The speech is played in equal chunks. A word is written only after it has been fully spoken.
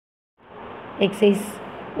exercise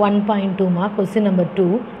 1.2 mark question number 2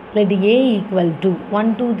 let A equal to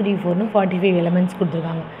 1 2 3 4 னு 45 elements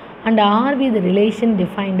கொடுத்துருக்காங்க and R with the relation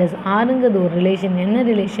defined as Rங்கிறது ஒரு relation என்ன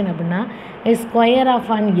relation அப்படின்னா a square of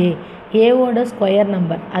an A ஓட square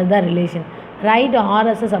number அதுதான் relation write R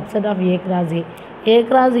as a subset of A cross A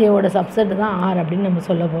cross A ஓட subset தான் R அப்படின்னு நம்ம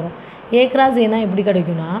சொல்ல போகிறோம் A cross A னா எப்படி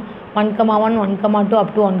கிடைக்கும்னா 1,1 1,2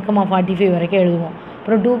 up to 1,45 வரைக்கும் எழுதுவோம்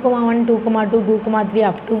அப்புறம் 2,1 2,2 2,3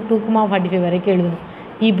 up to 2,45 வரைக்கும் எழுதணும்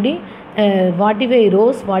இப்படி 45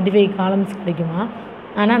 rows 45 columns கிடைக்குமா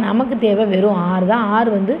ஆனால் நமக்கு தேவை வெறும் R தான் R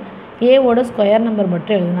வந்து ஏவோட ஸ்கொயர் நம்பர்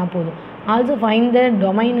மட்டும் எழுதுனா போதும் also find the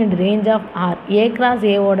domain and range of R A cross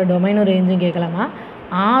ஏவோட டொமைனும் ரேஞ்சும் கேட்கலாமா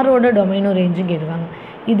ஆரோட டொமைனும் ரேஞ்சும் கேட்குறாங்க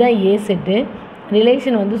இதான் ஏ செட்டு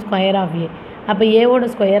ரிலேஷன் வந்து ஸ்கொயர் ஆஃப் ஏ அப்போ ஏவோட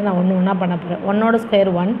ஸ்கொயர் நான் ஒன்றா பண்ண போகிறேன் 1ஓட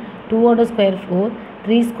square 1 2ஓட square 4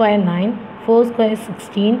 3 square 9 4 square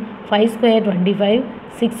 16 5 square 25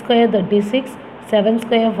 6 square 36 7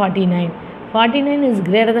 square 49 is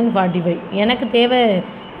greater than 45 எனக்கு தேவை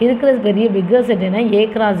இருக்கிற பெரிய பிக்கர் செட் என்ன ஏ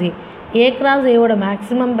கிராஸ் ஏவோட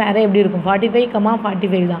மேக்ஸிமம் பேரே எப்படி இருக்கும்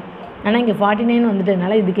 45 தான் ஆனால் இங்கே 49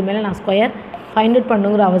 வந்துட்டதுனால இதுக்கு மேலே நான் ஸ்கொயர் ஃபைண்ட் அவுட்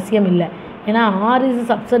பண்ணுங்கிற அவசியம் இல்லை ஏன்னா R is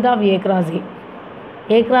subset of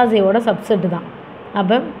A cross ஏவோட சப்செட்டு தான்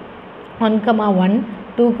அப்போ 1,1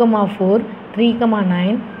 2,4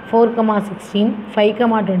 3,9 4,16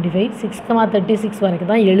 5,25 6,36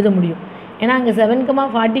 வரைக்கும் தான் எழுத முடியும் ஏன்னா அங்கே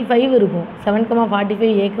 7,45 இருக்கும்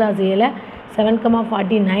 7,45 ஏ கிராஸ் ஏல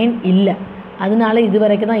 7,49 இல்லை அதனால இது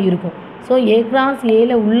வரைக்கும் தான் இருக்கும் ஸோ ஏ கிராஸ்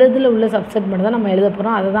ஏல உள்ளதில் உள்ள சப்செட் மட்டும் தான் நம்ம எழுத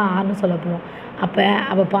போகிறோம் அதை தான் ஆர்னு சொல்ல போகிறோம்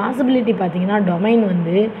அப்போ பாசிபிலிட்டி பார்த்தீங்கன்னா டொமைன்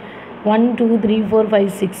வந்து 1 2 3 4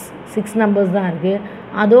 5 6 நம்பர்ஸ் தான் இருக்குது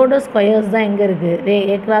அதோட ஸ்கொயர்ஸ் தான் எங்கே இருக்குது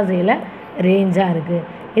ஏ கிராஸ் ஏல ரேஞ்சாக இருக்குது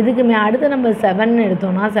இதுக்குமே அடுத்த நம்பர் 7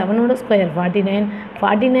 எடுத்தோம்னா 7ஓட ஸ்கொயர்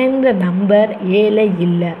 49ங்கிற நம்பர் ஏல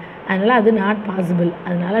இல்லை அதனால் அது நாட் பாசிபிள்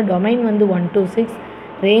அதனால் டொமைன் வந்து 1 to 6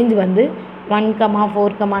 ரேஞ்ச் வந்து 1, 4,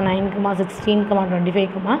 9, 16,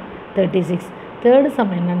 25, 36 தேர்டு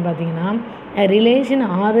சம் என்னன்னு பார்த்தீங்கன்னா relation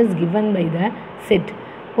R is given by the set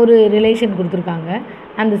ஒரு ரிலேஷன் கொடுத்துருக்காங்க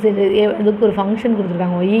அந்த செட் அதுக்கு ஒரு ஃபங்க்ஷன்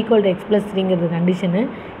கொடுத்துருக்காங்க y equal to X plus 3ங்கிறது condition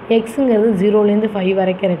எக்ஸுங்கிறது 0லேருந்து 5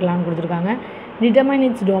 வரைக்கும் இருக்கலாம்னு கொடுத்துருக்காங்க determine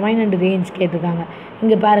it's domain and range கேட்டிருக்காங்க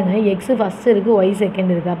இங்கே பாருங்கள் எக்ஸு ஃபஸ்ட்டு இருக்குது ஒய்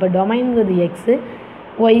செகண்ட் இருக்குது அப்போ டொமைன்ங்கிறது எக்ஸு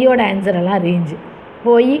ஒய்யோட ஆன்சர் எல்லாம் ரேஞ்சு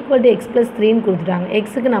இப்போ Y equal to X plus 3ன்னு கொடுத்துட்டாங்க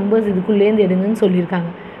எக்ஸுக்கு நம்பர்ஸ் இதுக்குள்ளேருந்து எடுங்கன்னு சொல்லியிருக்காங்க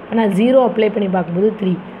இப்போ நான் 0 அப்ளை பண்ணி பார்க்கும்போது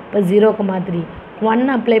 3 இப்போ 0,3 1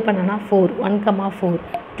 அப்ளை பண்ணனா 4 1,4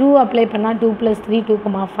 2 அப்ளை பண்ணால் 2 + 3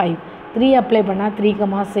 2,5 3 அப்ளை பண்ணால்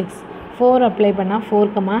 3,6 4 அப்ளை பண்ணால்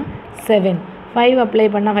 4,7 5 அப்ளை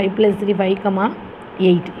பண்ணால் 5 + 3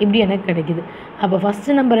 5,8 இப்படி எனக்கு கிடைக்குது அப்போ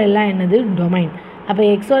ஃபஸ்ட்டு நம்பர் எல்லாம் என்னது டொமைன் அப்போ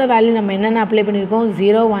எக்ஸோட வேல்யூ நம்ம என்னென்ன அப்ளை பண்ணியிருக்கோம்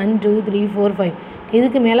 0 1 2 3 4 5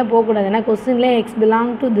 இதுக்கு மேலே போகக்கூடாது ஏன்னா கொஸ்டின்லேயே எக்ஸ்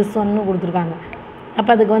பிலாங் டு திஸ் ஒன்னு கொடுத்துருக்காங்க அப்போ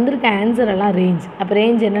அதுக்கு வந்திருக்க ஆன்சர் எல்லாம் ரேஞ்ச் அப்போ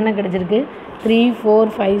ரேஞ்ச் என்னென்ன கிடச்சிருக்கு 3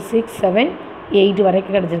 4 5 6 7 8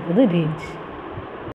 வரைக்கும் கிடச்சிருக்குது ரேஞ்ச்